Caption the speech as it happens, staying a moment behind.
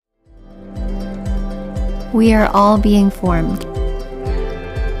We are all being formed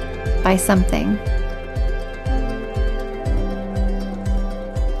by something.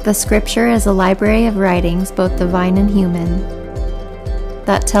 The Scripture is a library of writings, both divine and human,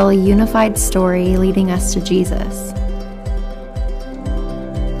 that tell a unified story leading us to Jesus.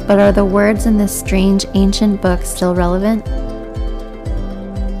 But are the words in this strange ancient book still relevant?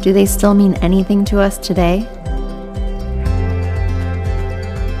 Do they still mean anything to us today?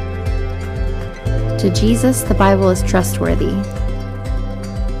 To Jesus, the Bible is trustworthy.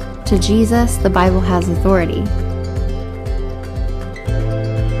 To Jesus, the Bible has authority.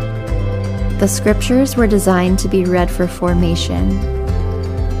 The Scriptures were designed to be read for formation,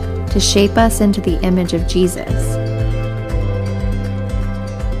 to shape us into the image of Jesus.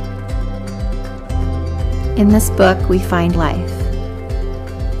 In this book, we find life.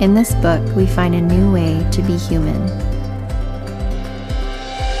 In this book, we find a new way to be human.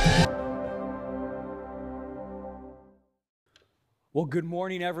 Well, good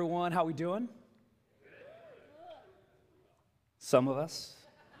morning, everyone. How we doing? Some of us.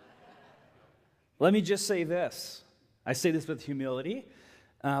 Let me just say this. I say this with humility.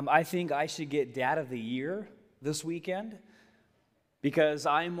 I think I should get Dad of the Year this weekend because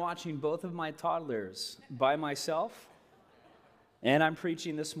I'm watching both of my toddlers by myself, and I'm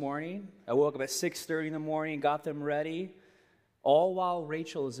preaching this morning. I woke up at 6:30 in the morning, got them ready, all while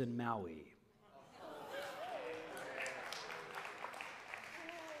Rachel is in Maui.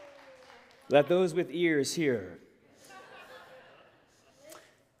 Let those with ears hear.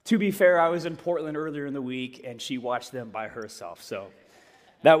 To be fair, I was in Portland earlier in the week, and she watched them by herself, so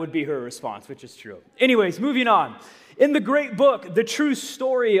that would be her response, which is true. Anyways, moving on. In the great book, The True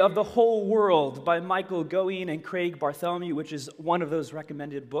Story of the Whole World by Michael Goeen and Craig Bartholomew, which is one of those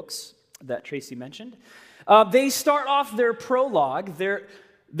recommended books that Tracy mentioned, they start off their prologue,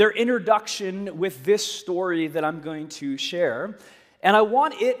 their introduction with this story that I'm going to share. And I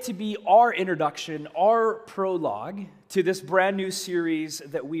want it to be our introduction, our prologue to this brand new series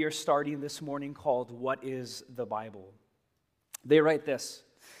that we are starting this morning called What is the Bible? They write this.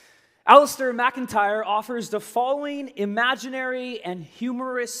 Alistair McIntyre offers the following imaginary and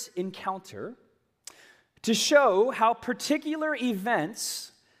humorous encounter to show how particular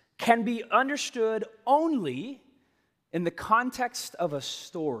events can be understood only in the context of a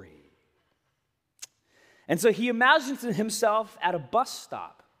story. And so he imagines himself at a bus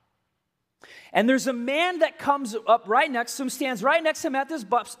stop. And there's a man that comes up right next to him, stands right next to him at this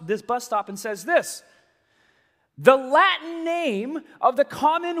bus stop and says this: the Latin name of the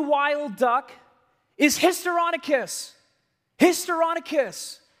common wild duck is Hysteronicus.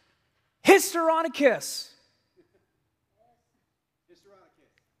 Hysteronicus. Hysteronicus.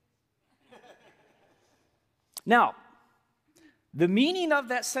 Now, the meaning of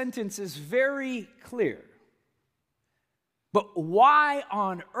that sentence is very clear. But why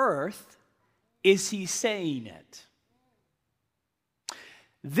on earth is he saying it?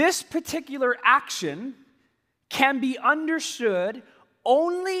 This particular action can be understood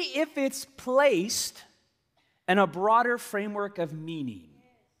only if it's placed in a broader framework of meaning.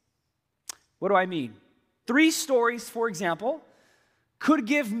 What do I mean? 3 stories, for example, could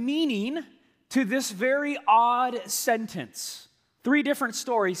give meaning to this very odd sentence. 3 different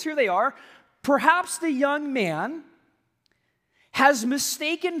stories. Here they are. Perhaps the young man has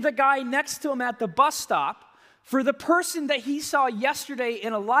mistaken the guy next to him at the bus stop for the person that he saw yesterday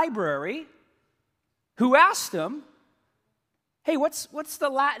in a library who asked him, hey, what's the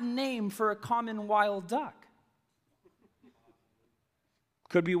Latin name for a common wild duck?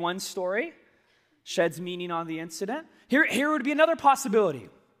 Could be one story, sheds meaning on the incident. Here would be another possibility.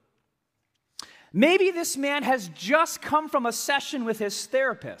 Maybe this man has just come from a session with his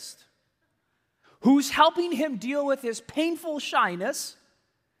therapist, who's helping him deal with his painful shyness,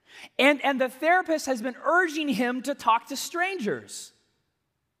 and the therapist has been urging him to talk to strangers.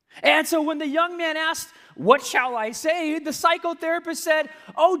 And so when the young man asked, what shall I say? The psychotherapist said,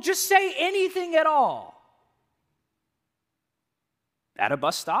 oh, just say anything at all. At a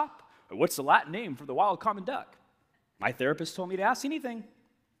bus stop, what's the Latin name for the wild common duck? My therapist told me to ask anything.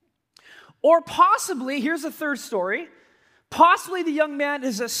 Or possibly, here's a third story, possibly the young man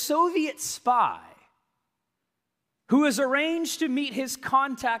is a Soviet spy who has arranged to meet his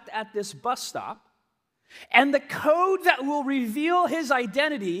contact at this bus stop, and the code that will reveal his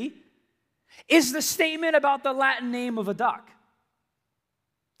identity is the statement about the Latin name of a duck.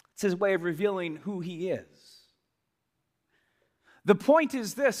 It's his way of revealing who he is. The point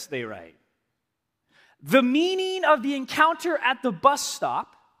is this, they write. The meaning of the encounter at the bus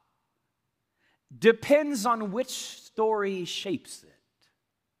stop depends on which story shapes it.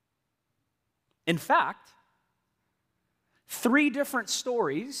 In fact, 3 different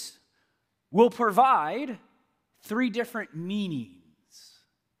stories will provide 3 different meanings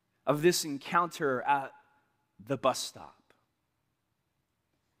of this encounter at the bus stop.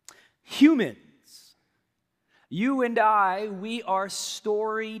 Humans, you and I, we are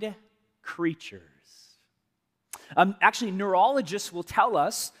storied creatures. Actually, neurologists will tell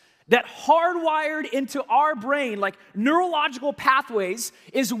us that hardwired into our brain, like neurological pathways,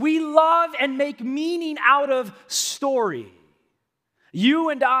 is we love and make meaning out of story. You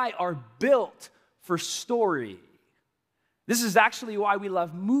and I are built for story. This is actually why we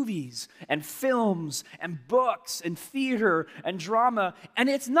love movies and films and books and theater and drama. And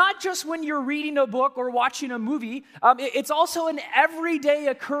it's not just when you're reading a book or watching a movie. It's also in everyday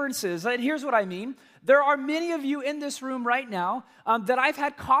occurrences. And here's what I mean. There are many of you in this room right now that I've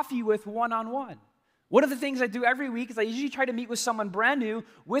had coffee with one-on-one. One of the things I do every week is I usually try to meet with someone brand new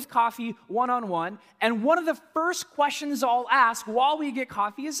with coffee one-on-one. And one of the first questions I'll ask while we get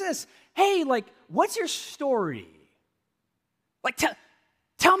coffee is this. Hey, what's your story?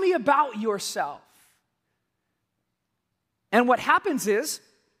 Tell me about yourself. And what happens is,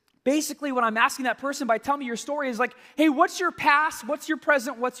 basically when I'm asking that person by tell me your story is hey, what's your past, what's your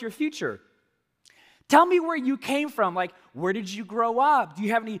present, what's your future? Tell me where you came from. Where did you grow up? Do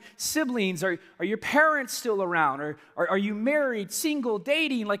you have any siblings? Are your parents still around? Or are you married, single,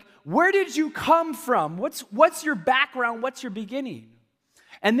 dating? Where did you come from? What's your background? What's your beginning?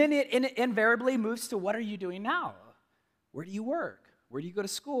 And then it invariably moves to what are you doing now? Where do you work? Where do you go to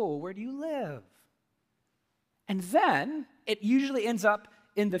school? Where do you live? And then it usually ends up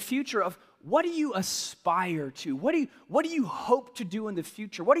in the future of what do you aspire to? What do you hope to do in the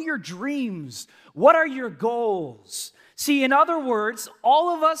future? What are your dreams? What are your goals? See, in other words, all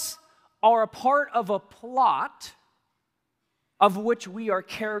of us are a part of a plot of which we are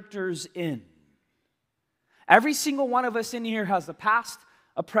characters in. Every single one of us in here has a past,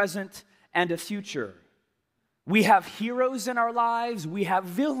 a present, and a future. We have heroes in our lives. We have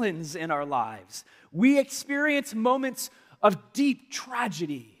villains in our lives. We experience moments of deep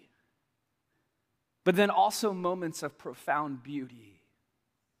tragedy, but then also moments of profound beauty.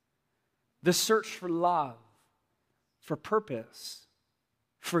 The search for love, for purpose,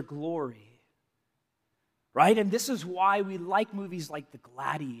 for glory, right? And this is why we like movies like The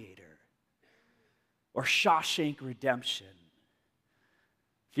Gladiator or Shawshank Redemption.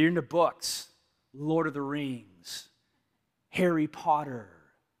 If you're into books, Lord of the Rings, Harry Potter,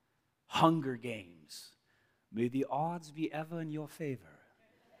 Hunger Games, may the odds be ever in your favor.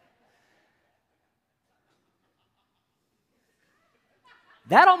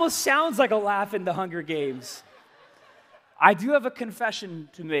 That almost sounds like a laugh in the Hunger Games. I do have a confession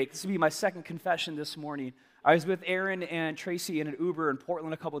to make. This will be my second confession this morning. I was with Aaron and Tracy in an Uber in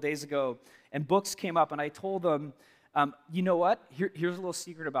Portland a couple days ago, and books came up, and I told them, you know what? Here's a little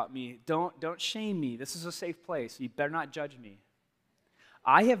secret about me. Don't shame me. This is a safe place. You better not judge me.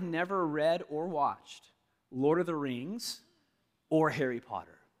 I have never read or watched Lord of the Rings or Harry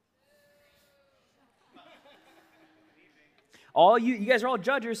Potter. All you guys are all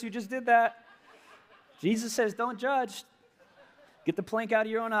judges who just did that. Jesus says, don't judge. Get the plank out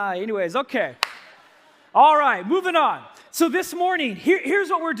of your own eye. Anyways, okay. All right, moving on. So this morning, here's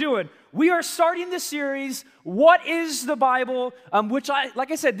what we're doing. We are starting this series, What is the Bible? Which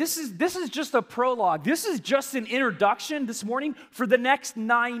like I said, this is just a prologue. This is just an introduction this morning for the next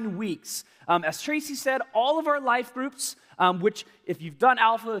 9 weeks. As Tracy said, all of our life groups, which if you've done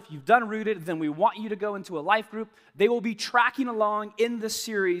Alpha, if you've done Rooted, then we want you to go into a life group. They will be tracking along in this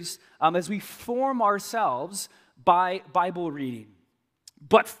series as we form ourselves by Bible reading.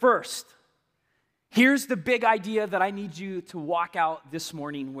 But first, here's the big idea that I need you to walk out this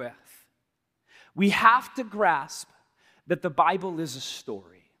morning with. We have to grasp that the Bible is a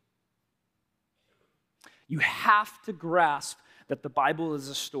story. You have to grasp that the Bible is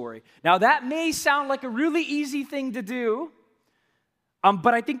a story. Now, that may sound like a really easy thing to do,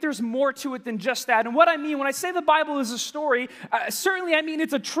 but I think there's more to it than just that. And what I mean when I say the Bible is a story, certainly I mean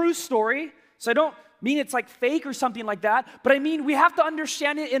it's a true story. So I don't mean it's like fake or something like that, but I mean we have to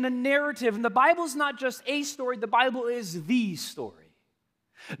understand it in a narrative. And the Bible is not just a story, the Bible is the story.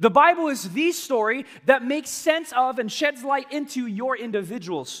 The Bible is the story that makes sense of and sheds light into your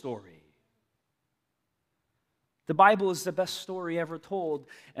individual story. The Bible is the best story ever told,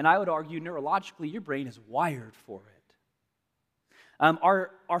 and I would argue neurologically your brain is wired for it.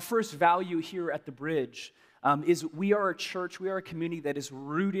 Our first value here at the Bridge is we are a church, we are a community that is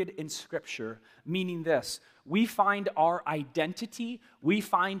rooted in Scripture, meaning this: we find our identity, we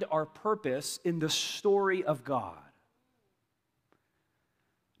find our purpose in the story of God.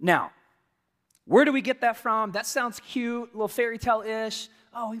 Now, Where do we get that from? That sounds cute, a little fairy tale-ish.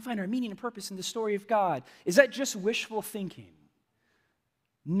 Oh, we find our meaning and purpose in the story of God. Is that just wishful thinking?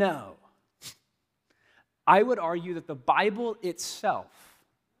 No. I would argue that the Bible itself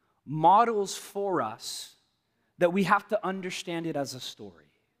models for us that we have to understand it as a story.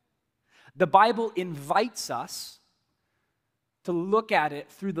 The Bible invites us to look at it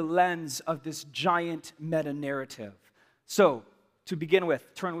through the lens of this giant meta-narrative. So, to begin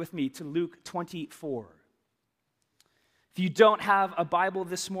with, turn with me to Luke 24. If you don't have a Bible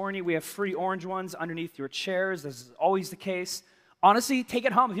this morning, we have free orange ones underneath your chairs. This is always the case. Honestly, take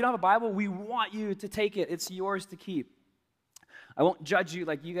it home. If you don't have a Bible, we want you to take it. It's yours to keep. I won't judge you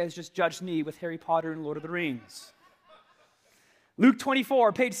like you guys just judged me with Harry Potter and Lord of the Rings. Luke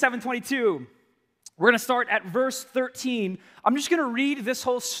 24, page 722. We're going to start at verse 13. I'm just going to read this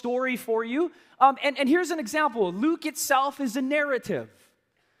whole story for you. And here's an example. Luke itself is a narrative.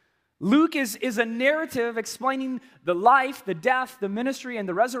 Luke is a narrative explaining the life, the death, the ministry, and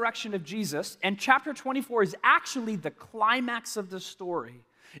the resurrection of Jesus. And chapter 24 is actually the climax of the story.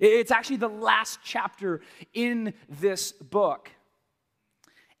 It's actually the last chapter in this book.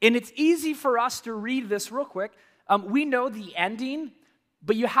 And it's easy for us to read this real quick. We know the ending,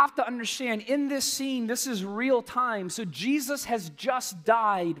 but you have to understand, in this scene, this is real time. So Jesus has just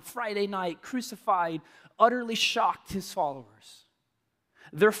died Friday night, crucified, utterly shocked his followers.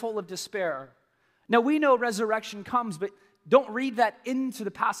 They're full of despair. Now, we know resurrection comes, but don't read that into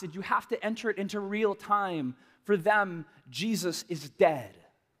the passage. You have to enter it into real time. For them, Jesus is dead.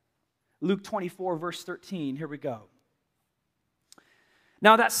 Luke 24, verse 13. Here we go.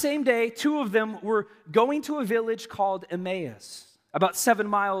 Now, that same day, two of them were going to a village called Emmaus, about 7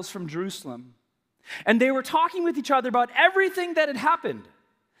 miles from Jerusalem. And they were talking with each other about everything that had happened.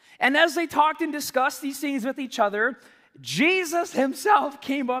 And as they talked and discussed these things with each other, Jesus himself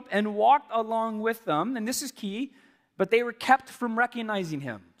came up and walked along with them. And this is key, but they were kept from recognizing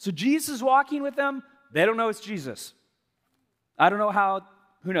him. So Jesus is walking with them. They don't know it's Jesus. I don't know how,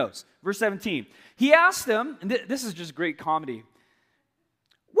 who knows? Verse 17. He asked them, and this is just great comedy.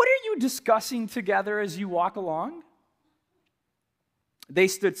 What are you discussing together as you walk along? They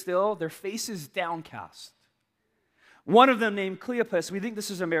stood still, their faces downcast. One of them, named Cleopas, we think this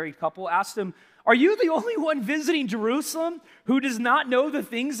is a married couple, asked him, are you the only one visiting Jerusalem who does not know the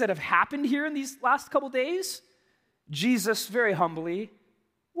things that have happened here in these last couple days? Jesus, very humbly,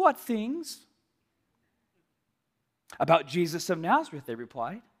 what things? About Jesus of Nazareth, they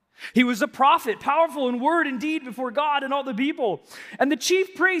replied. He was a prophet, powerful in word and deed before God and all the people. And the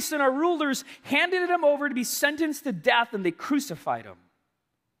chief priests and our rulers handed him over to be sentenced to death, and they crucified him.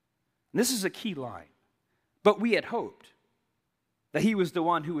 And this is a key line. But we had hoped that he was the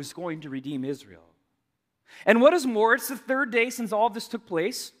one who was going to redeem Israel. And what is more, it's the third day since all of this took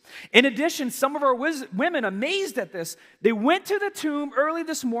place. In addition, some of our women, amazed at this, they went to the tomb early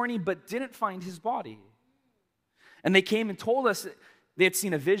this morning but didn't find his body. And they came and told us that they had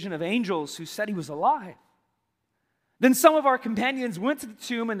seen a vision of angels who said he was alive. Then some of our companions went to the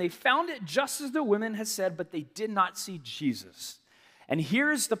tomb and they found it just as the women had said, but they did not see Jesus. And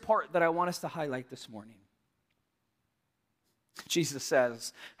here's the part that I want us to highlight this morning. Jesus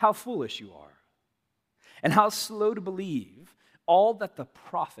says, how foolish you are, and how slow to believe all that the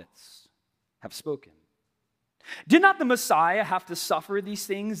prophets have spoken. Did not the Messiah have to suffer these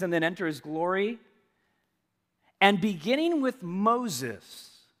things and then enter his glory? And beginning with Moses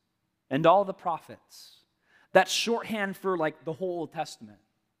and all the prophets, that's shorthand for like the whole Old Testament,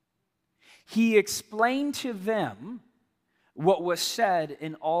 he explained to them what was said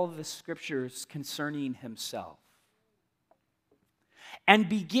in all the scriptures concerning himself. And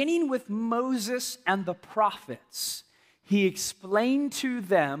beginning with Moses and the prophets, he explained to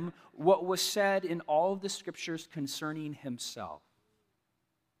them what was said in all of the scriptures concerning himself.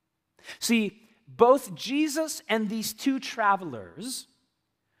 See, both Jesus and these two travelers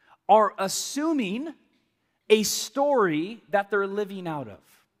are assuming a story that they're living out of.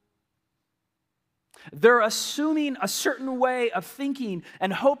 They're assuming a certain way of thinking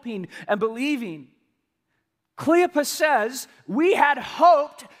and hoping and believing. Cleopas says, we had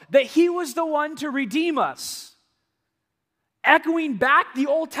hoped that he was the one to redeem us. Echoing back the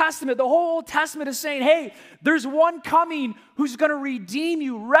Old Testament, the whole Old Testament is saying, hey, there's one coming who's going to redeem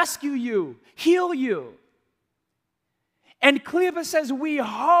you, rescue you, heal you. And Cleopas says, we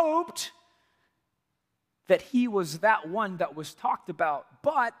hoped that he was that one that was talked about,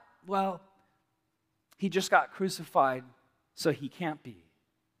 but, well, he just got crucified, so he can't be.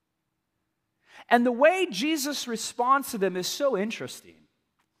 And the way Jesus responds to them is so interesting.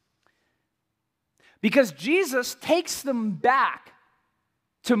 Because Jesus takes them back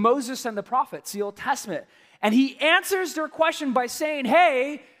to Moses and the prophets, the Old Testament. And he answers their question by saying,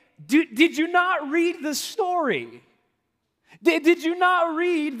 hey, did you not read the story? Did you not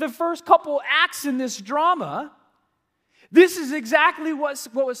read the first couple acts in this drama? This is exactly what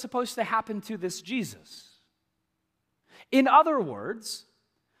was supposed to happen to this Jesus. In other words,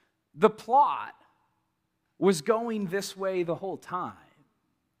 the plot was going this way the whole time.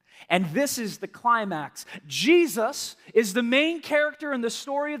 And this is the climax. Jesus is the main character in the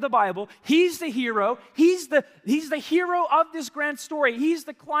story of the Bible. He's the hero. He's the hero of this grand story. He's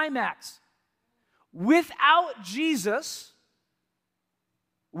the climax. Without Jesus,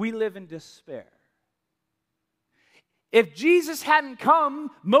 we live in despair. If Jesus hadn't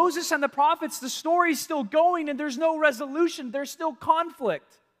come, Moses and the prophets, the story's still going and there's no resolution. There's still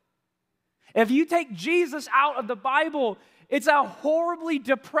conflict. If you take Jesus out of the Bible, it's a horribly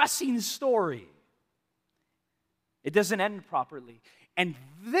depressing story. It doesn't end properly. And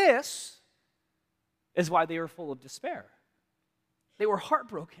this is why they were full of despair. They were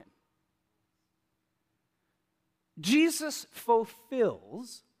heartbroken. Jesus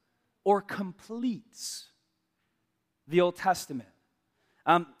fulfills or completes the Old Testament.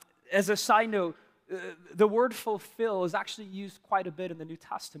 As a side note, the word fulfill is actually used quite a bit in the New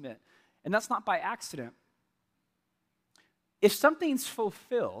Testament. And that's not by accident. If something's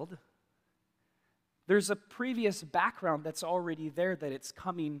fulfilled, there's a previous background that's already there that it's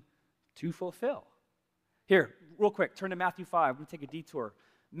coming to fulfill. Here, real quick, turn to Matthew 5. We're going to take a detour.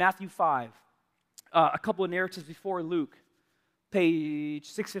 Matthew 5, a couple of narratives before Luke, page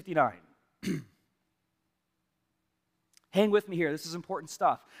 659. Hang with me here. This is important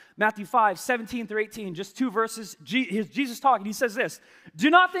stuff. Matthew 5, 17 through 18, just two verses. Jesus talking. He says this, "Do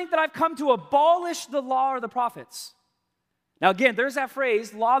not think that I've come to abolish the law or the prophets." Now again, there's that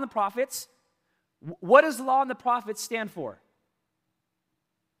phrase, law and the prophets. What does law and the prophets stand for?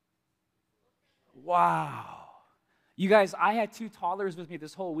 Wow. You guys, I had two toddlers with me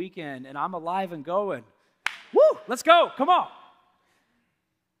this whole weekend, and I'm alive and going. Woo, let's go, come on.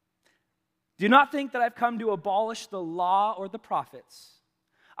 "Do not think that I've come to abolish the law or the prophets.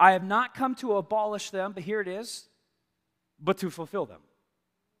 I have not come to abolish them," but here it is, "but to fulfill them.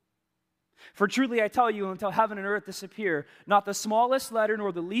 For truly I tell you, until heaven and earth disappear, not the smallest letter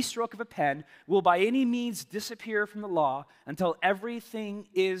nor the least stroke of a pen will by any means disappear from the law until everything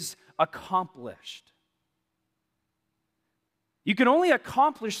is accomplished." You can only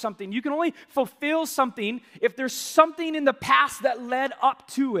accomplish something, you can only fulfill something if there's something in the past that led up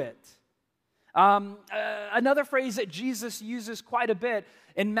to it. Another phrase that Jesus uses quite a bit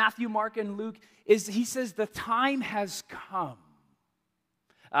in Matthew, Mark, and Luke is he says, "The time has come."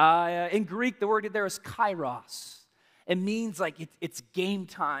 In Greek, the word there is kairos. It means like it's game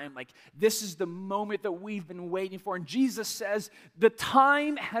time. Like this is the moment that we've been waiting for. And Jesus says, the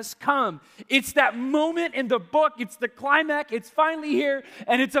time has come. It's that moment in the book. It's the climax. It's finally here.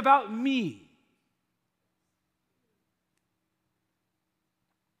 And it's about me.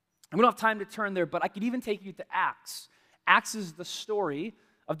 We don't have time to turn there, but I could even take you to Acts. Acts is the story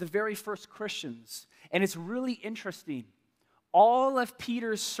of the very first Christians. And it's really interesting. All of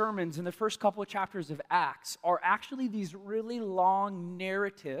Peter's sermons in the first couple of chapters of Acts are actually these really long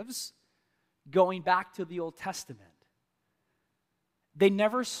narratives going back to the Old Testament. They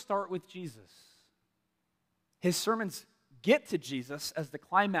never start with Jesus. His sermons get to Jesus as the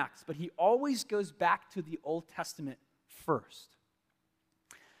climax, but he always goes back to the Old Testament first.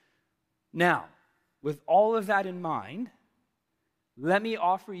 Now, with all of that in mind, let me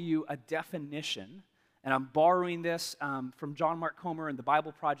offer you a definition. And I'm borrowing this from John Mark Comer and the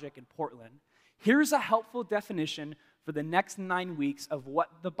Bible Project in Portland. Here's a helpful definition for the next 9 weeks of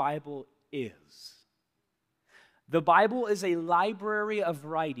what the Bible is. The Bible is a library of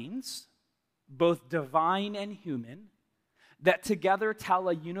writings, both divine and human, that together tell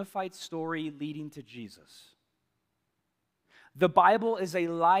a unified story leading to Jesus. The Bible is a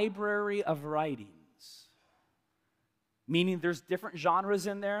library of writings. Meaning there's different genres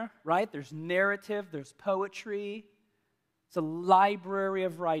in there, right? There's narrative, there's poetry. It's a library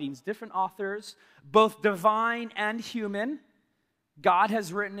of writings, different authors, both divine and human. God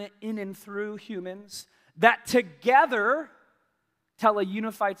has written it in and through humans that together tell a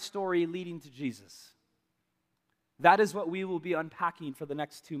unified story leading to Jesus. That is what we will be unpacking for the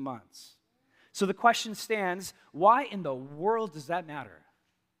next 2 months. So the question stands, why in the world does that matter?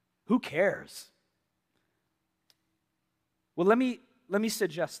 Who cares? Well, let me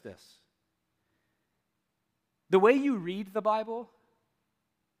suggest this. The way you read the Bible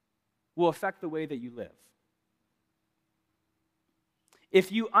will affect the way that you live.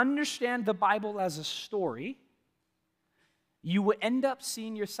 If you understand the Bible as a story, you will end up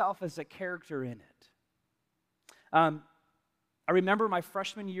seeing yourself as a character in it. I remember my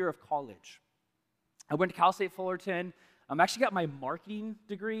freshman year of college. I went to Cal State Fullerton. I actually got my marketing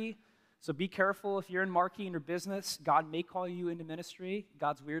degree, so be careful if you're in marketing or business. God may call you into ministry.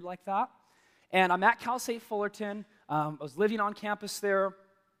 God's weird like that. And I'm at Cal State Fullerton. I was living on campus there.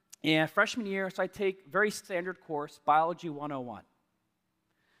 And freshman year, so I take very standard course, Biology 101.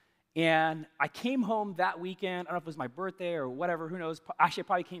 And I came home that weekend. I don't know if it was my birthday or whatever, who knows. Actually, I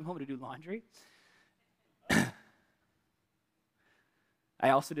probably came home to do laundry. I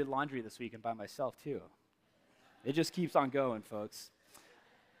also did laundry this weekend by myself, too. It just keeps on going, folks.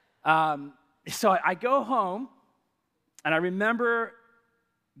 So I go home, and I remember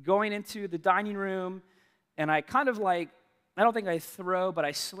going into the dining room, and I kind of like, I don't think I throw, but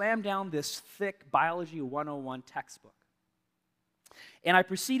I slam down this thick Biology 101 textbook. And I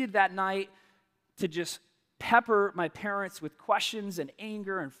proceeded that night to just pepper my parents with questions and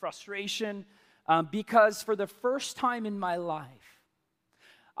anger and frustration because for the first time in my life,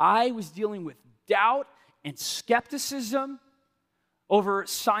 I was dealing with doubt and skepticism over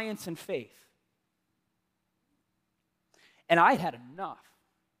science and faith. And I'd had enough.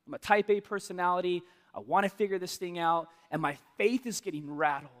 I'm a type A personality. I want to figure this thing out, and my faith is getting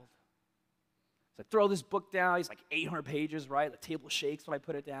rattled. So I throw this book down. It's like 800 pages, right? The table shakes when I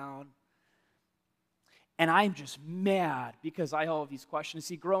put it down. And I'm just mad because I have all these questions.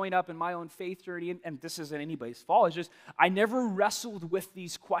 See, growing up in my own faith journey, and this isn't anybody's fault, it's just I never wrestled with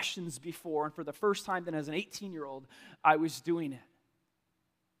these questions before, and for the first time then as an 18-year-old, I was doing it.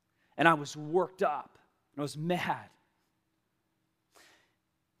 And I was worked up, and I was mad.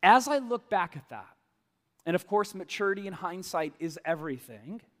 As I look back at that, and of course, maturity and hindsight is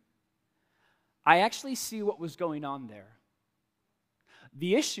everything, I actually see what was going on there.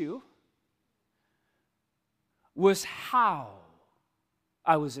 The issue was how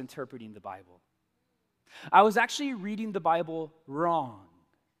I was interpreting the Bible. I was actually reading the Bible wrong.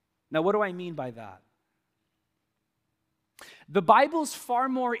 Now, what do I mean by that? The Bible's far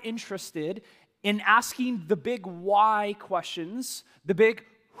more interested in asking the big why questions, the big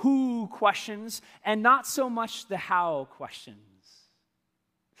who questions, and not so much the how questions.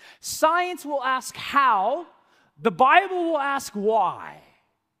 Science will ask how, the Bible will ask why.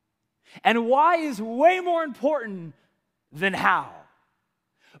 And why is way more important than how.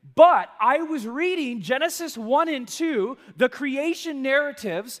 But I was reading Genesis 1 and 2, the creation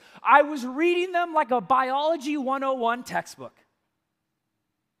narratives. I was reading them like a Biology 101 textbook.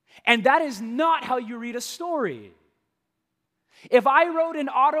 And that is not how you read a story. If I wrote an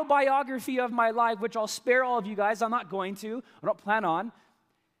autobiography of my life, which I'll spare all of you guys, I'm not going to, I don't plan on.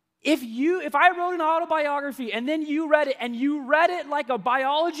 If I wrote an autobiography and then you read it, and you read it like a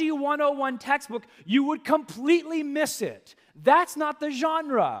Biology 101 textbook, you would completely miss it. That's not the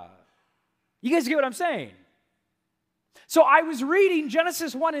genre. You guys get what I'm saying? So I was reading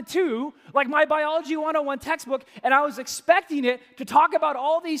Genesis 1 and 2, like my Biology 101 textbook, and I was expecting it to talk about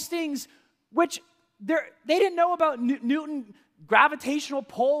all these things, which they didn't know about Newton, gravitational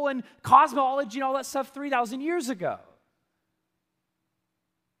pull, and cosmology and all that stuff 3,000 years ago.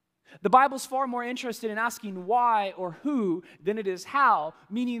 The Bible's far more interested in asking why or who than it is how,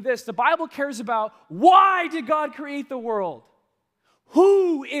 meaning this: the Bible cares about why did God create the world?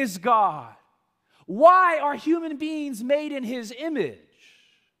 Who is God? Why are human beings made in His image?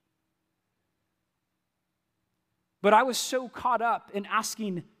 But I was so caught up in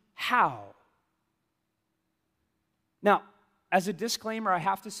asking how. Now, as a disclaimer, I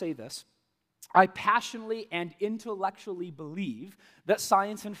have to say this. I passionately and intellectually believe that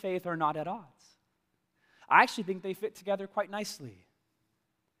science and faith are not at odds. I actually think they fit together quite nicely.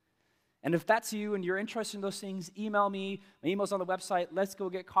 And if that's you and you're interested in those things, email me. My email's on the website. Let's go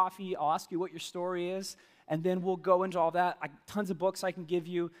get coffee. I'll ask you what your story is, and then we'll go into all that. Tons of books I can give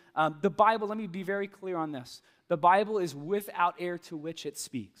you. The Bible, let me be very clear on this. The Bible is without error to which it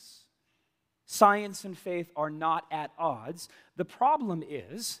speaks. Science and faith are not at odds. The problem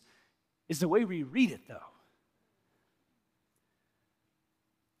is the way we read it, though.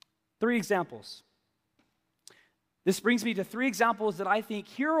 3 examples. This brings me to 3 examples that I think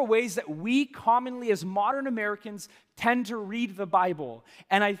here are ways that we commonly as modern Americans tend to read the Bible,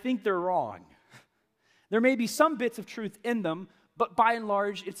 and I think they're wrong. There may be some bits of truth in them, but by and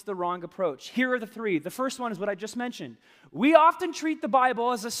large, it's the wrong approach. Here are the 3. The first one is what I just mentioned. We often treat the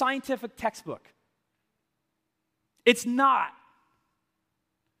Bible as a scientific textbook. It's not.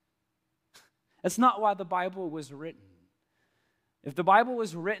 That's not why the Bible was written. If the Bible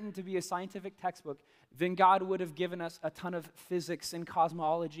was written to be a scientific textbook, then God would have given us a ton of physics and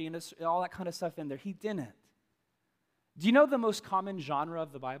cosmology and all that kind of stuff in there. He didn't. Do you know the most common genre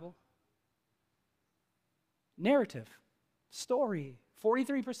of the Bible? Narrative, story.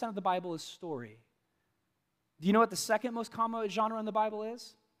 43% of the Bible is story. Do you know what the second most common genre in the Bible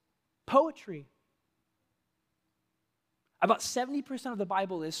is? Poetry. About 70% of the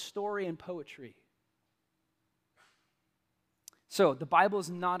Bible is story and poetry. So the Bible is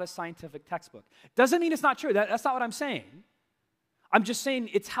not a scientific textbook. Doesn't mean it's not true. That's not what I'm saying. I'm just saying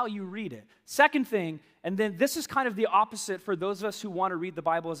it's how you read it. Second thing, and then this is kind of the opposite for those of us who want to read the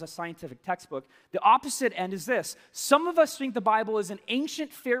Bible as a scientific textbook. The opposite end is this. Some of us think the Bible is an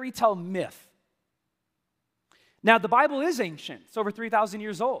ancient fairy tale myth. Now, the Bible is ancient. It's over 3,000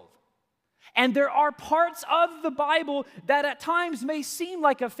 years old. And there are parts of the Bible that at times may seem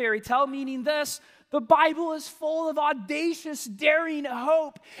like a fairy tale, meaning this: the Bible is full of audacious, daring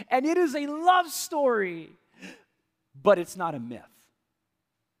hope, and it is a love story, but it's not a myth.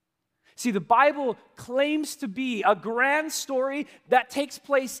 See, the Bible claims to be a grand story that takes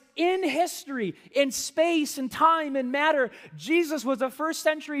place in history, in space and time and matter. Jesus was a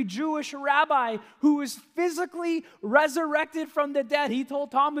first-century Jewish rabbi who was physically resurrected from the dead. He told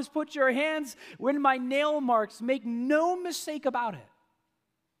Thomas, "Put your hands in my nail marks. Make no mistake about it."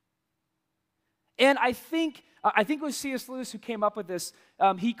 And I think it was C.S. Lewis who came up with this.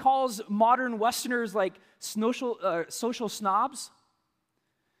 He calls modern Westerners like social snobs.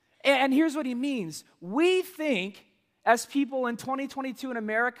 And here's what he means. We think, as people in 2022 in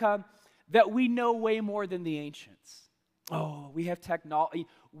America, that we know way more than the ancients. Oh, we have technology.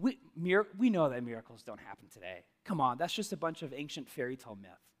 We know that miracles don't happen today. Come on, that's just a bunch of ancient fairy tale myth.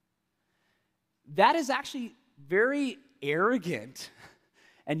 That is actually very arrogant,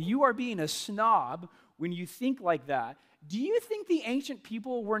 and you are being a snob when you think like that. Do you think the ancient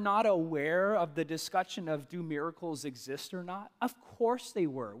people were not aware of the discussion of do miracles exist or not? Of course they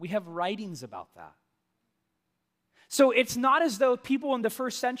were. We have writings about that. So it's not as though people in the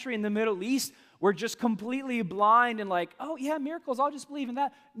first century in the Middle East were just completely blind and like, oh yeah, miracles, I'll just believe in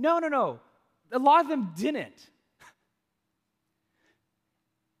that. No. A lot of them didn't.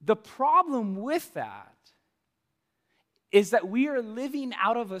 The problem with that is that we are living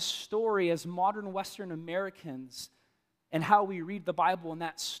out of a story as modern Western Americans, and how we read the Bible, and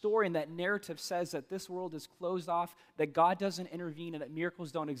that story and that narrative says that this world is closed off, that God doesn't intervene, and that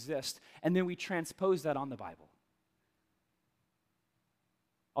miracles don't exist. And then we transpose that on the Bible.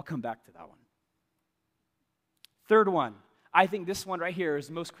 I'll come back to that one. Third one, I think this one right here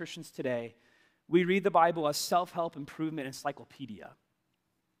is most Christians today. We read the Bible as self-help improvement encyclopedia.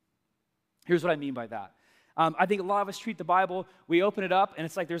 Here's what I mean by that. I think a lot of us treat the Bible, we open it up, and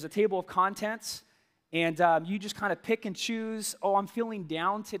it's like there's a table of contents, and you just kind of pick and choose. Oh, I'm feeling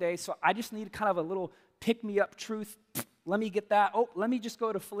down today, so I just need kind of a little pick-me-up truth. Let me get that. Oh, let me just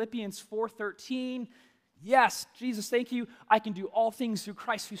go to Philippians 4:13. Yes, Jesus, thank you. I can do all things through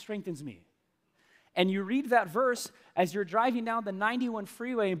Christ who strengthens me. And you read that verse as you're driving down the 91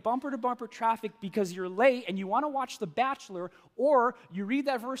 freeway in bumper-to-bumper traffic because you're late and you want to watch The Bachelor, or you read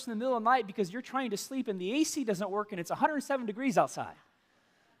that verse in the middle of the night because you're trying to sleep and the AC doesn't work and it's 107 degrees outside.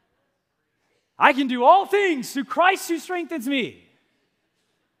 I can do all things through Christ who strengthens me.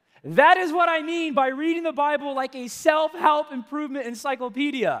 That is what I mean by reading the Bible like a self-help improvement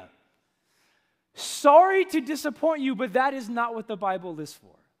encyclopedia. Sorry to disappoint you, but that is not what the Bible is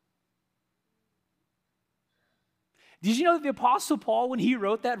for. Did you know that the Apostle Paul, when he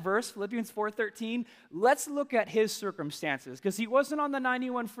wrote that verse, Philippians 4:13, let's look at his circumstances, because he wasn't on the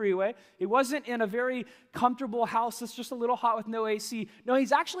 91 freeway. He wasn't in a very comfortable house that's just a little hot with no AC. No,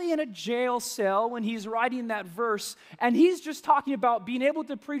 he's actually in a jail cell when he's writing that verse, and he's just talking about being able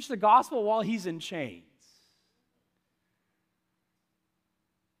to preach the gospel while he's in chains.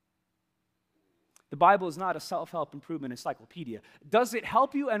 The Bible is not a self-help improvement encyclopedia. Does it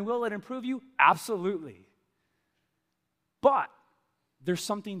help you and will it improve you? Absolutely. But there's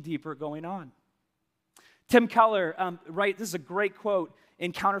something deeper going on. Tim Keller writes, this is a great quote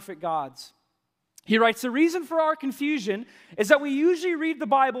in Counterfeit Gods. He writes, the reason for our confusion is that we usually read the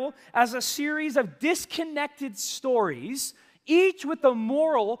Bible as a series of disconnected stories, each with a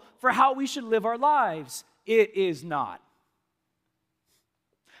moral for how we should live our lives. It is not.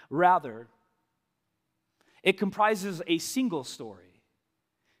 Rather, it comprises a single story,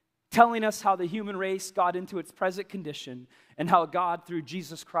 telling us how the human race got into its present condition and how God, through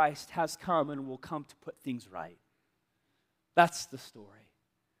Jesus Christ, has come and will come to put things right. That's the story.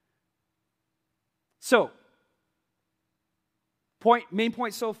 So, main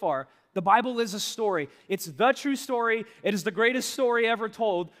point so far, the Bible is a story. It's the true story. It is the greatest story ever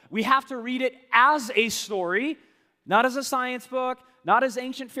told. We have to read it as a story, not as a science book, not as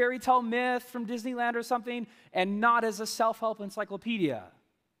ancient fairy tale myth from Disneyland or something, and not as a self-help encyclopedia.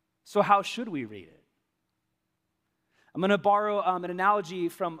 So how should we read it? I'm going to borrow an analogy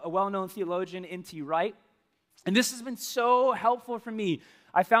from a well-known theologian, N.T. Wright. And this has been so helpful for me.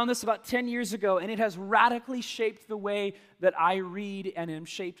 I found this about 10 years ago, and it has radically shaped the way that I read and am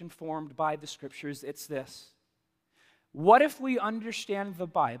shaped and formed by the Scriptures. It's this. What if we understand the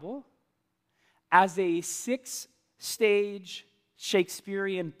Bible as a 6-stage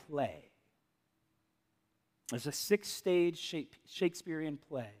Shakespearean play? As a 6-stage Shakespearean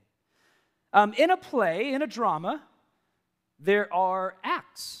play. In a play, in a drama, there are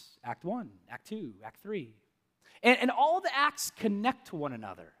acts. Act 1, Act 2, Act 3. And all the acts connect to one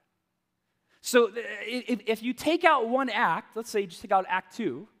another. So if you take out one act, let's say you just take out Act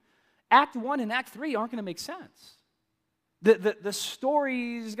 2, Act 1 and Act 3 aren't going to make sense. The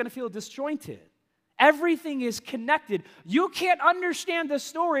story is going to feel disjointed. Everything is connected. You can't understand the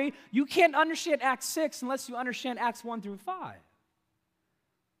story. You can't understand Act 6 unless you understand Acts 1 through 5.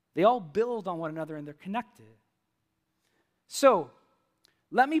 They all build on one another and they're connected. So,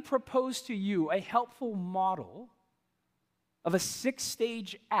 let me propose to you a helpful model of a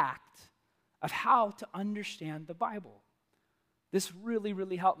 6-stage act of how to understand the Bible. This really,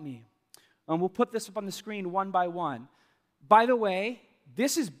 really helped me. We'll put this up on the screen one by one. By the way,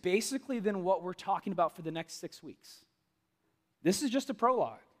 this is basically then what we're talking about for the next 6 weeks. This is just a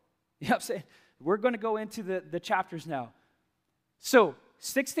prologue. You know what I'm saying? We're going to go into the chapters now. So,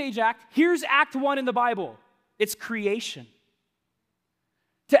 6-stage act. Here's Act 1 in the Bible. It's creation.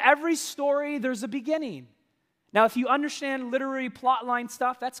 To every story, there's a beginning. Now, if you understand literary plotline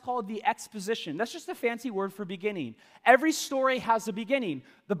stuff, that's called the exposition. That's just a fancy word for beginning. Every story has a beginning.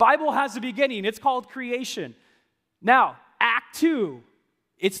 The Bible has a beginning. It's called creation. Now, Act 2,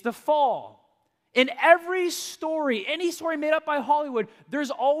 it's the fall. In every story, any story made up by Hollywood,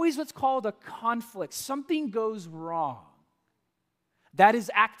 there's always what's called a conflict. Something goes wrong. That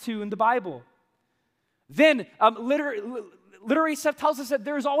is Act 2 in the Bible. Then, literary stuff tells us that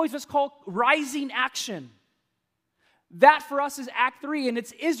there's always what's called rising action. That for us is Act 3, and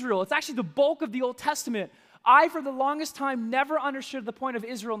it's Israel. It's actually the bulk of the Old Testament. I, for the longest time, never understood the point of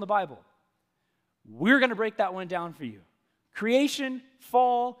Israel in the Bible. We're going to break that one down for you. Creation,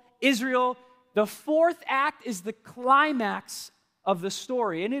 fall, Israel. The 4th act is the climax of the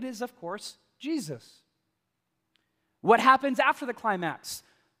story, and it is, of course, Jesus. What happens after the climax?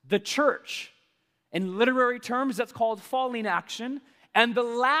 The church. In literary terms, that's called falling action. And the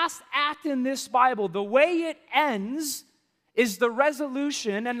last act in this Bible, the way it ends, is the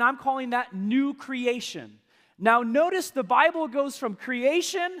resolution, and I'm calling that new creation. Now, notice the Bible goes from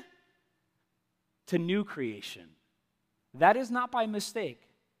creation to new creation. That is not by mistake.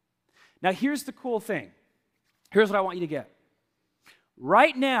 Now, here's the cool thing. Here's what I want you to get.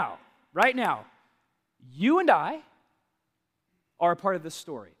 Right now, you and I are a part of this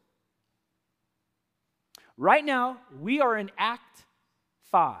story. Right now, we are in Act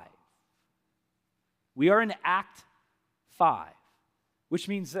 5. We are in Act 5, which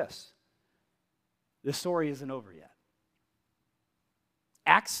means this. The story isn't over yet.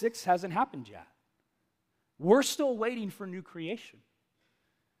 Act 6 hasn't happened yet. We're still waiting for new creation.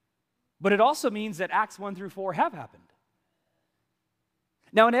 But it also means that Acts 1 through 4 have happened.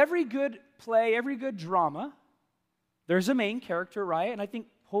 Now, in every good play, every good drama, there's a main character, right? And I think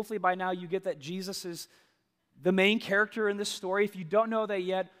hopefully by now you get that Jesus is the main character in this story. If you don't know that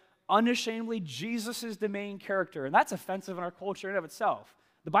yet, unashamedly, Jesus is the main character. And that's offensive in our culture in and of itself.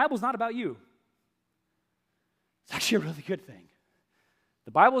 The Bible's not about you. It's actually a really good thing.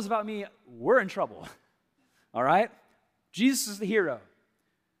 The Bible is about me. We're in trouble. All right? Jesus is the hero.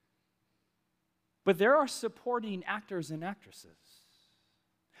 But there are supporting actors and actresses.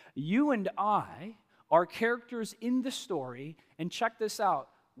 You and I are characters in the story, and check this out.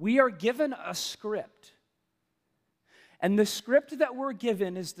 We are given a script. And the script that we're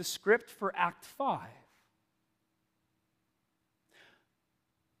given is the script for Act 5.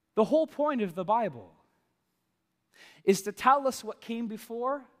 The whole point of the Bible is to tell us what came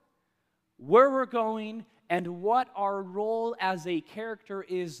before, where we're going, and what our role as a character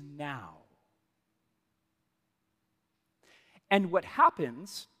is now. And what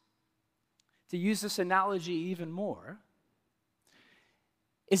happens, to use this analogy even more,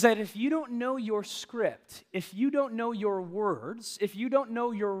 is that if you don't know your script, if you don't know your words, if you don't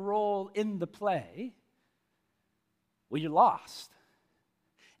know your role in the play, well, you're lost.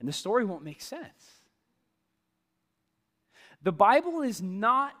 And the story won't make sense. The Bible is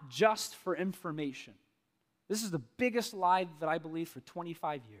not just for information. This is the biggest lie that I believe for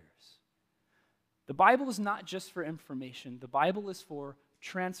 25 years. The Bible is not just for information. The Bible is for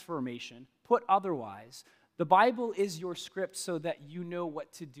transformation. Put otherwise, the Bible is your script so that you know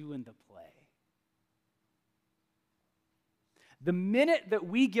what to do in the play. The minute that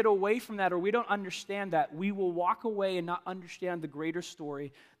we get away from that or we don't understand that, we will walk away and not understand the greater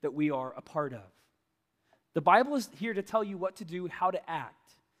story that we are a part of. The Bible is here to tell you what to do, how to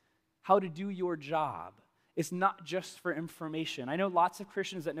act, how to do your job. It's not just for information. I know lots of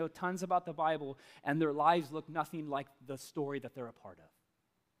Christians that know tons about the Bible, and their lives look nothing like the story that they're a part of.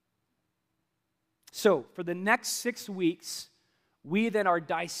 So, for the next 6 weeks, we then are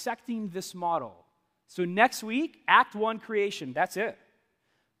dissecting this model. So next week, Act 1, creation. That's it.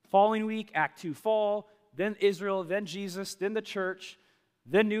 Following week, Act 2, fall. Then Israel, then Jesus, then the church,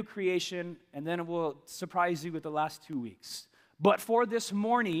 then new creation, and then we'll surprise you with the last 2 weeks. But for this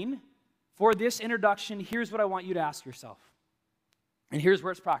morning, for this introduction, here's what I want you to ask yourself. And here's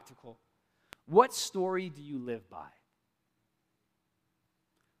where it's practical. What story do you live by?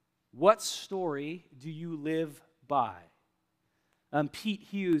 What story do you live by? Pete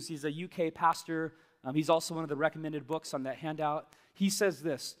Hughes, he's a UK pastor. He's also one of the recommended books on that handout. He says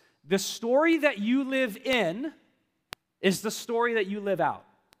this: the story that you live in is the story that you live out.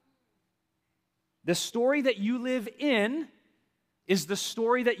 The story that you live in is the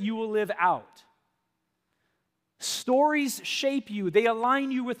story that you will live out. Stories shape you. They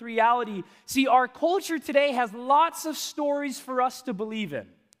align you with reality. See, our culture today has lots of stories for us to believe in.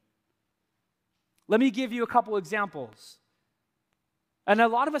 Let me give you a couple examples. And a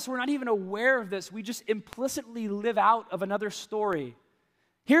lot of us, we're not even aware of this. We just implicitly live out of another story.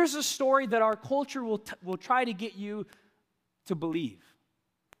 Here's a story that our culture will try to get you to believe.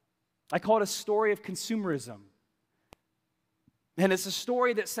 I call it a story of consumerism. And it's a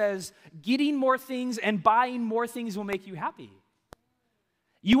story that says getting more things and buying more things will make you happy.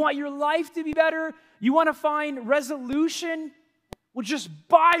 You want your life to be better? You want to find resolution? Well, just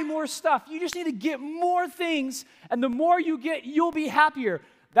buy more stuff. You just need to get more things, and the more you get, you'll be happier.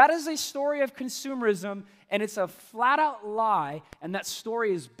 That is a story of consumerism, and it's a flat-out lie, and that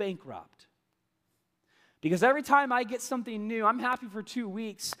story is bankrupt. Because every time I get something new, I'm happy for 2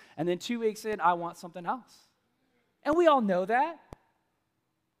 weeks, and then 2 weeks in, I want something else. And we all know that.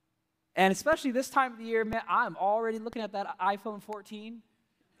 And especially this time of the year, man, I'm already looking at that iPhone 14.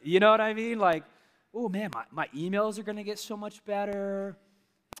 You know what I mean? Like, oh man, my emails are going to get so much better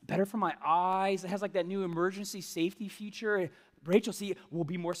for my eyes. It has like that new emergency safety feature. Rachel, see, we'll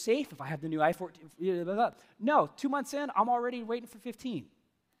be more safe if I have the new iPhone. No, 2 months in, I'm already waiting for 15.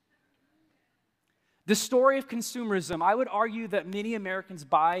 The story of consumerism, I would argue that many Americans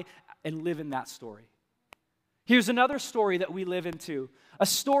buy and live in that story. Here's another story that we live into, a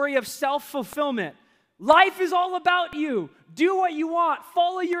story of self-fulfillment. Life is all about you. Do what you want.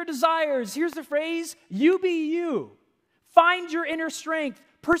 Follow your desires. Here's the phrase, you be you. Find your inner strength.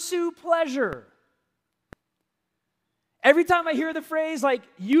 Pursue pleasure. Every time I hear the phrase like,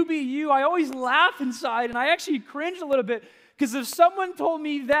 you be you, I always laugh inside and I actually cringe a little bit because if someone told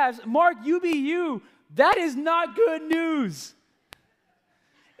me that, Mark, you be you, that is not good news.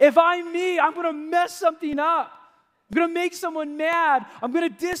 If I'm me, I'm going to mess something up. I'm going to make someone mad. I'm going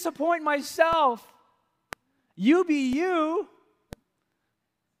to disappoint myself. You be you.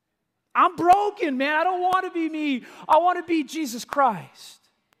 I'm broken, man. I don't want to be me. I want to be Jesus Christ.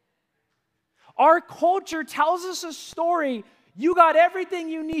 Our culture tells us a story. You got everything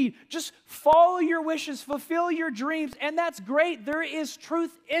you need. Just follow your wishes, fulfill your dreams, and that's great. There is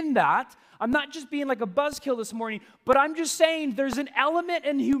truth in that. I'm not just being like a buzzkill this morning, but I'm just saying there's an element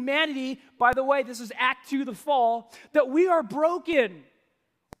in humanity, by the way, this is Act 2, the fall, that we are broken.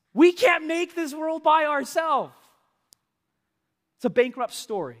 We can't make this world by ourselves. It's a bankrupt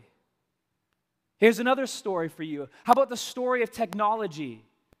story. Here's another story for you. How about the story of technology?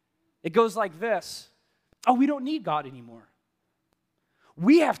 It goes like this. Oh, we don't need God anymore.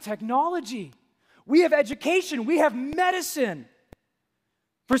 We have technology. We have education. We have medicine.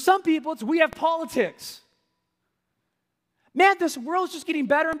 For some people, we have politics. Man, this world's just getting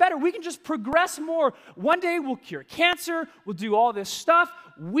better and better. We can just progress more. One day we'll cure cancer. We'll do all this stuff.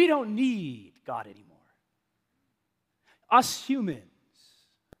 We don't need God anymore. Us humans,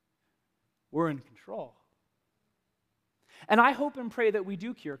 we're in control. And I hope and pray that we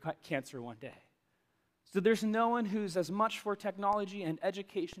do cure cancer one day. So there's no one who's as much for technology and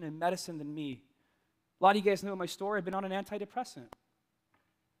education and medicine than me. A lot of you guys know my story. I've been on an antidepressant.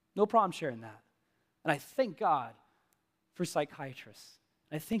 No problem sharing that. And I thank God for psychiatrists.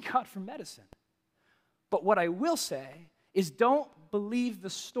 I thank God for medicine. But what I will say is don't believe the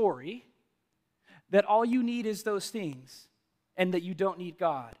story that all you need is those things and that you don't need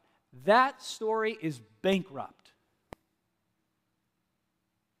God. that story is bankrupt.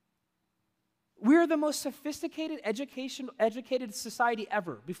 We're the most sophisticated, educated society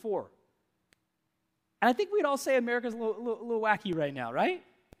ever before. And I think we'd all say America's a little wacky right now, right?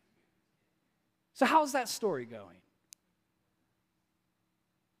 So how's that story going?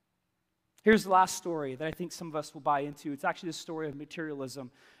 Here's the last story that I think some of us will buy into. It's actually the story of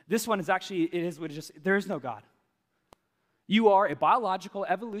materialism. This one is actually, there is no God. You are a biological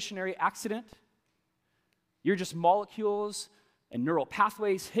evolutionary accident. You're just molecules and neural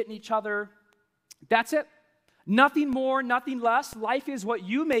pathways hitting each other. That's it. Nothing more, nothing less. Life is what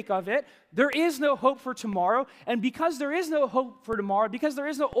you make of it. There is no hope for tomorrow. And because there is no hope for tomorrow, because there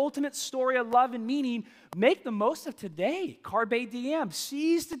is no ultimate story of love and meaning, make the most of today. Carpe diem.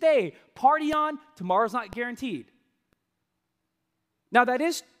 Seize today. Party on. Tomorrow's not guaranteed. Now, that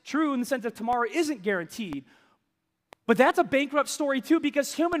is true in the sense that tomorrow isn't guaranteed. But that's a bankrupt story too,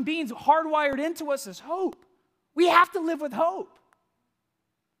 because human beings hardwired into us is hope. We have to live with hope.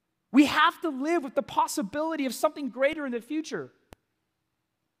 We have to live with the possibility of something greater in the future.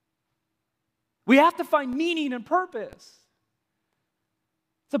 We have to find meaning and purpose.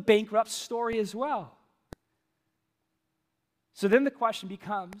 It's a bankrupt story as well. So then the question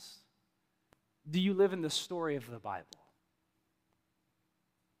becomes, do you live in the story of the Bible?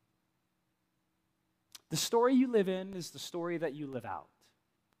 The story you live in is the story that you live out.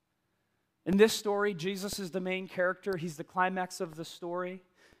 In this story, Jesus is the main character. He's the climax of the story.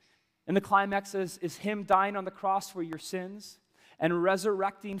 And the climax is him dying on the cross for your sins and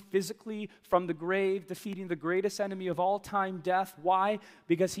resurrecting physically from the grave, defeating the greatest enemy of all time, death. Why?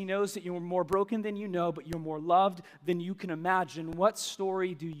 Because he knows that you're more broken than you know, but you're more loved than you can imagine. What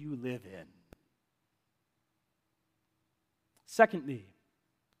story do you live in? Secondly,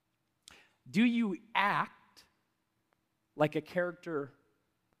 do you act like a character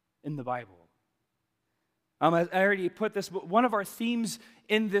in the Bible? I already put this, but one of our themes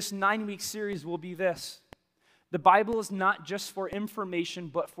in this 9-week series will be this. The Bible is not just for information,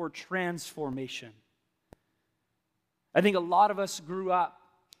 but for transformation. I think a lot of us grew up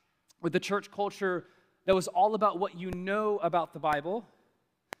with the church culture that was all about what you know about the Bible,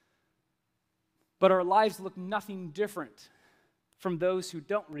 but our lives look nothing different from those who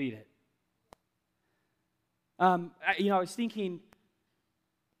don't read it. I was thinking,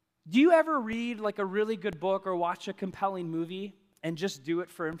 do you ever read like a really good book or watch a compelling movie and just do it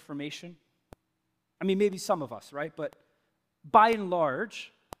for information? I mean, maybe some of us, right? But by and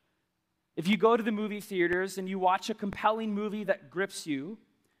large, if you go to the movie theaters and you watch a compelling movie that grips you,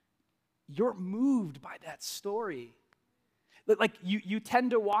 you're moved by that story. Like you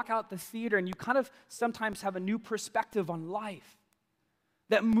tend to walk out the theater and you kind of sometimes have a new perspective on life.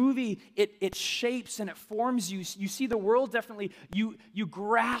 That movie, it shapes and it forms you. You see the world differently. You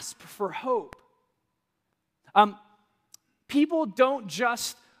grasp for hope. People don't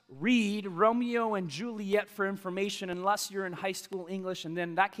just read Romeo and Juliet for information unless you're in high school English, and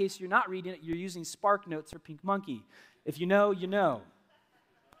then in that case, you're not reading it. You're using Spark Notes or Pink Monkey. If you know, you know.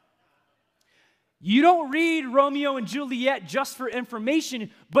 You don't read Romeo and Juliet just for information,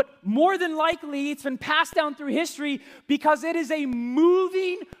 but more than likely it's been passed down through history because it is a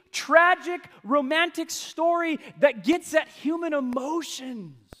moving, tragic, romantic story that gets at human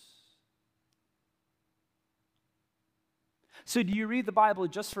emotions. So do you read the Bible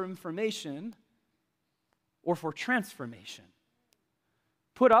just for information or for transformation?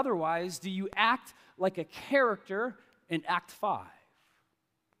 Put otherwise, do you act like a character in Act 5?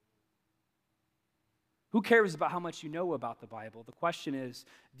 Who cares about how much you know about the Bible? The question is,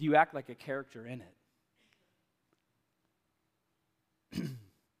 do you act like a character in it?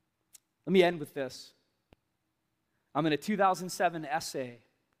 Let me end with this. In a 2007 essay,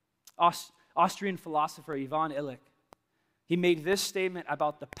 Austrian philosopher Ivan Illich, he made this statement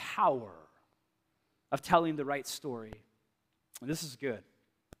about the power of telling the right story. And this is good.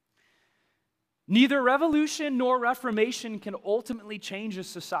 Neither revolution nor reformation can ultimately change a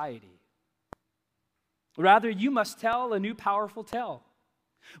society. Rather, you must tell a new powerful tale.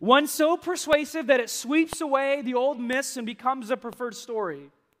 One so persuasive that it sweeps away the old myths and becomes a preferred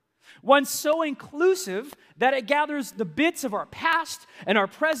story. One so inclusive that it gathers the bits of our past and our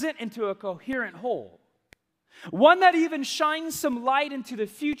present into a coherent whole. One that even shines some light into the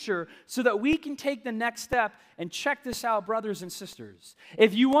future so that we can take the next step. And check this out, brothers and sisters.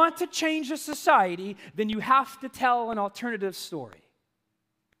 If you want to change a society, then you have to tell an alternative story.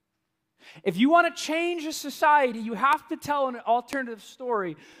 If you want to change a society, you have to tell an alternative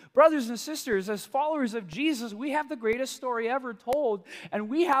story. Brothers and sisters, as followers of Jesus, we have the greatest story ever told, and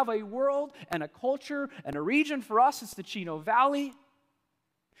we have a world and a culture and a region for us. It's the Chino Valley.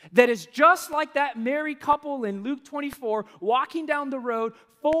 that is just like that married couple in Luke 24, walking down the road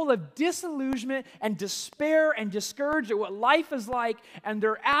full of disillusionment and despair and discouraged at what life is like, and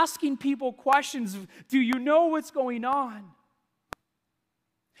they're asking people questions, do you know what's going on?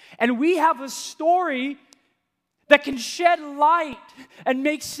 And we have a story that can shed light and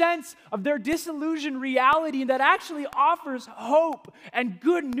make sense of their disillusioned reality, and that actually offers hope and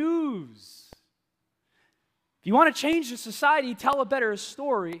good news. If you want to change the society, tell a better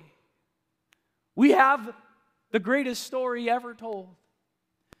story. We have the greatest story ever told.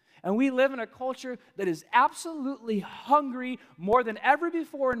 And we live in a culture that is absolutely hungry more than ever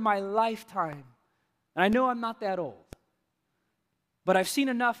before in my lifetime. And I know I'm not that old, but I've seen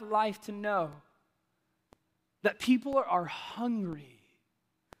enough life to know that people are hungry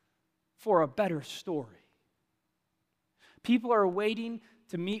for a better story. People are waiting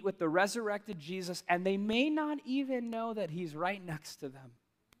to meet with the resurrected Jesus, and they may not even know that he's right next to them.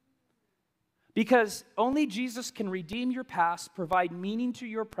 Because only Jesus can redeem your past, provide meaning to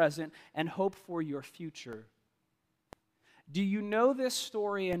your present, and hope for your future. Do you know this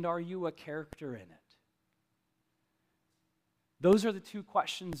story, and are you a character in it? Those are the two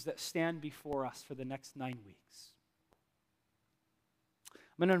questions that stand before us for the next 9 weeks. I'm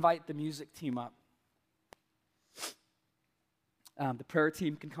going to invite the music team up. The prayer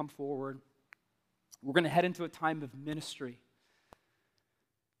team can come forward. We're going to head into a time of ministry.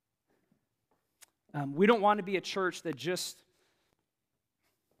 We don't want to be a church that just,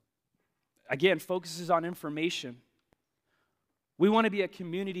 again, focuses on information. We want to be a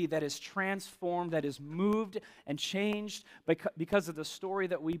community that is transformed, that is moved and changed because of the story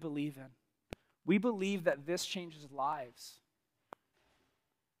that we believe in. We believe that this changes lives.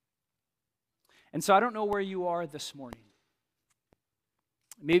 And so I don't know where you are this morning.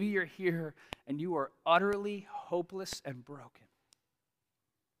 Maybe you're here and you are utterly hopeless and broken.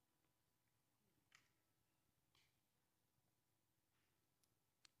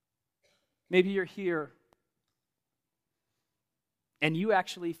 Maybe you're here and you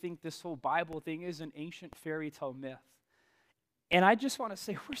actually think this whole Bible thing is an ancient fairy tale myth. And I just want to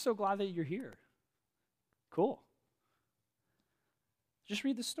say, we're so glad that you're here. Cool. Just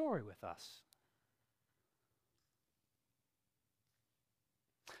read the story with us.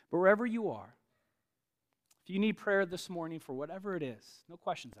 But wherever you are, if you need prayer this morning for whatever it is, no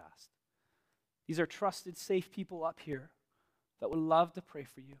questions asked. These are trusted, safe people up here that would love to pray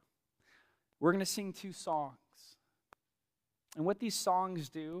for you. We're going to sing 2 songs. And what these songs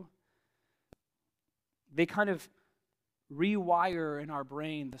do, they kind of rewire in our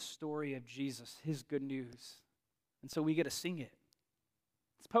brain the story of Jesus, his good news. And so we get to sing it.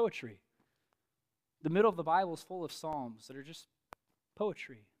 It's poetry. The middle of the Bible is full of psalms that are just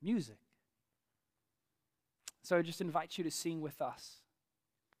poetry, music. So I just invite you to sing with us.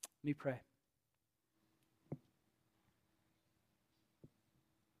 Let me pray.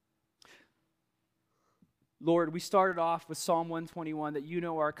 Lord, we started off with Psalm 121, that you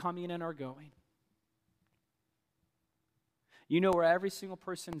know our coming and our going. You know where every single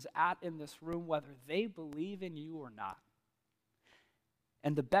person's at in this room, whether they believe in you or not.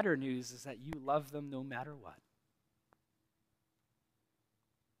 And the better news is that you love them no matter what.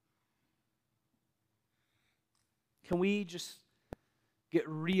 Can we just get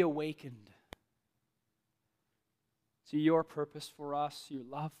reawakened to your purpose for us, your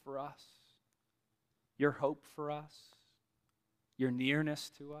love for us, your hope for us, your nearness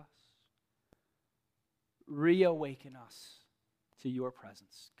to us? Reawaken us to your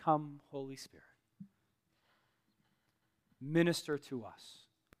presence. Come, Holy Spirit. Minister to us.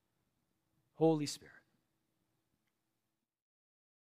 Holy Spirit.